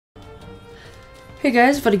Hey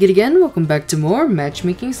guys, Vadigit again. Welcome back to more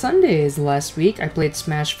Matchmaking Sundays. Last week I played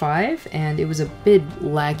Smash 5 and it was a bit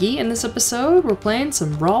laggy. In this episode we're playing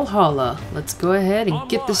some Brawlhalla. Let's go ahead and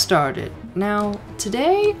get this started. Now,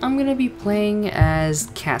 today I'm gonna be playing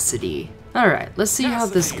as Cassidy. Alright, let's see how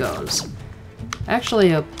this goes.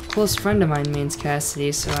 Actually, a close friend of mine mains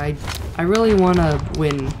Cassidy, so I really wanna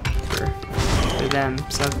win for them,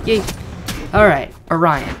 so yay. Alright,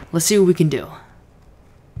 Orion, let's see what we can do.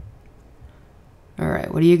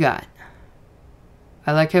 Alright, what do you got?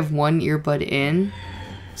 I like have one earbud in,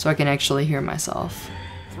 so I can actually hear myself.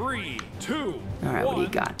 3, 2, Alright, what do you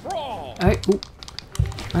got? brawl. Alright,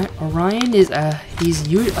 Alright, Orion is, he's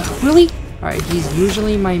really? Alright, he's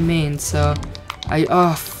usually my main, so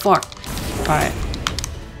oh, fuck. Alright.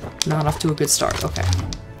 Not off to a good start, okay.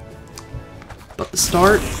 But the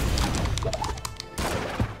start...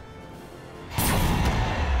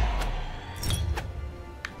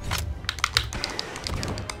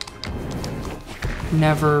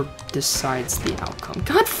 never decides the outcome.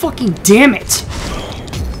 God fucking damn it!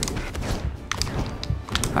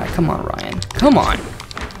 Alright, come on, Ryan. Come on.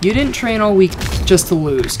 You didn't train all week just to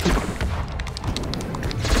lose. Come on.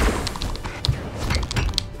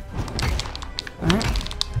 Alright.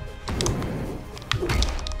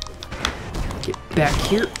 Get back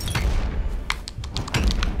here.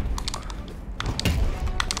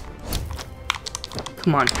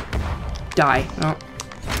 Come on. Die. Oh.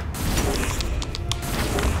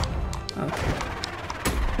 Okay.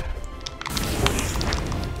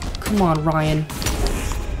 Come on, Ryan.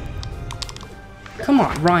 Come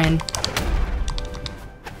on, Ryan.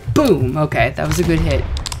 Boom! Okay, that was a good hit.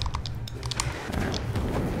 Right.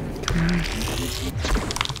 Come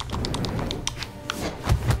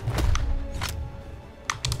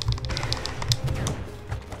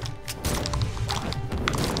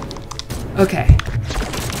on. Okay.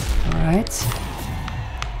 Alright.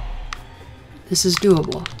 This is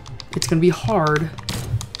doable. It's gonna be hard.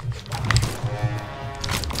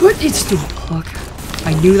 But it's doable. Okay.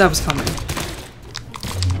 I knew that was coming.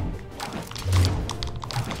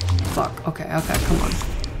 Fuck. Okay, come on.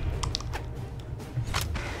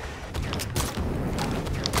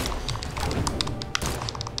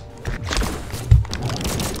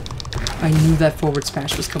 I knew that forward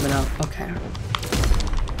smash was coming up. Okay.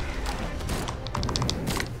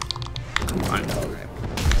 Come on. Okay.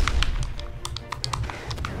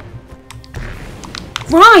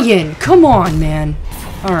 Ryan! Come on, man.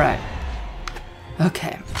 Alright.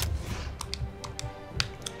 Okay.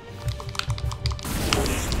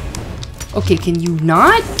 Okay, can you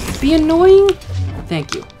not be annoying?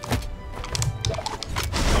 Thank you.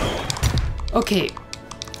 Okay.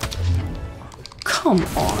 Come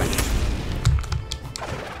on.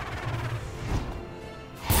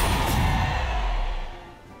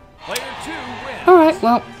 Player 2 wins. Alright,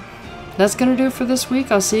 well, that's gonna do it for this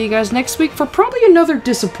week. I'll see you guys next week for probably another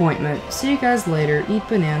disappointment. See you guys later. Eat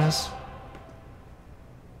bananas.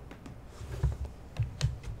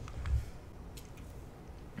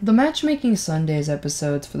 The Matchmaking Sundays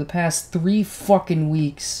episodes for the past 3 fucking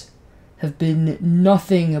weeks have been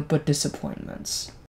nothing but disappointments.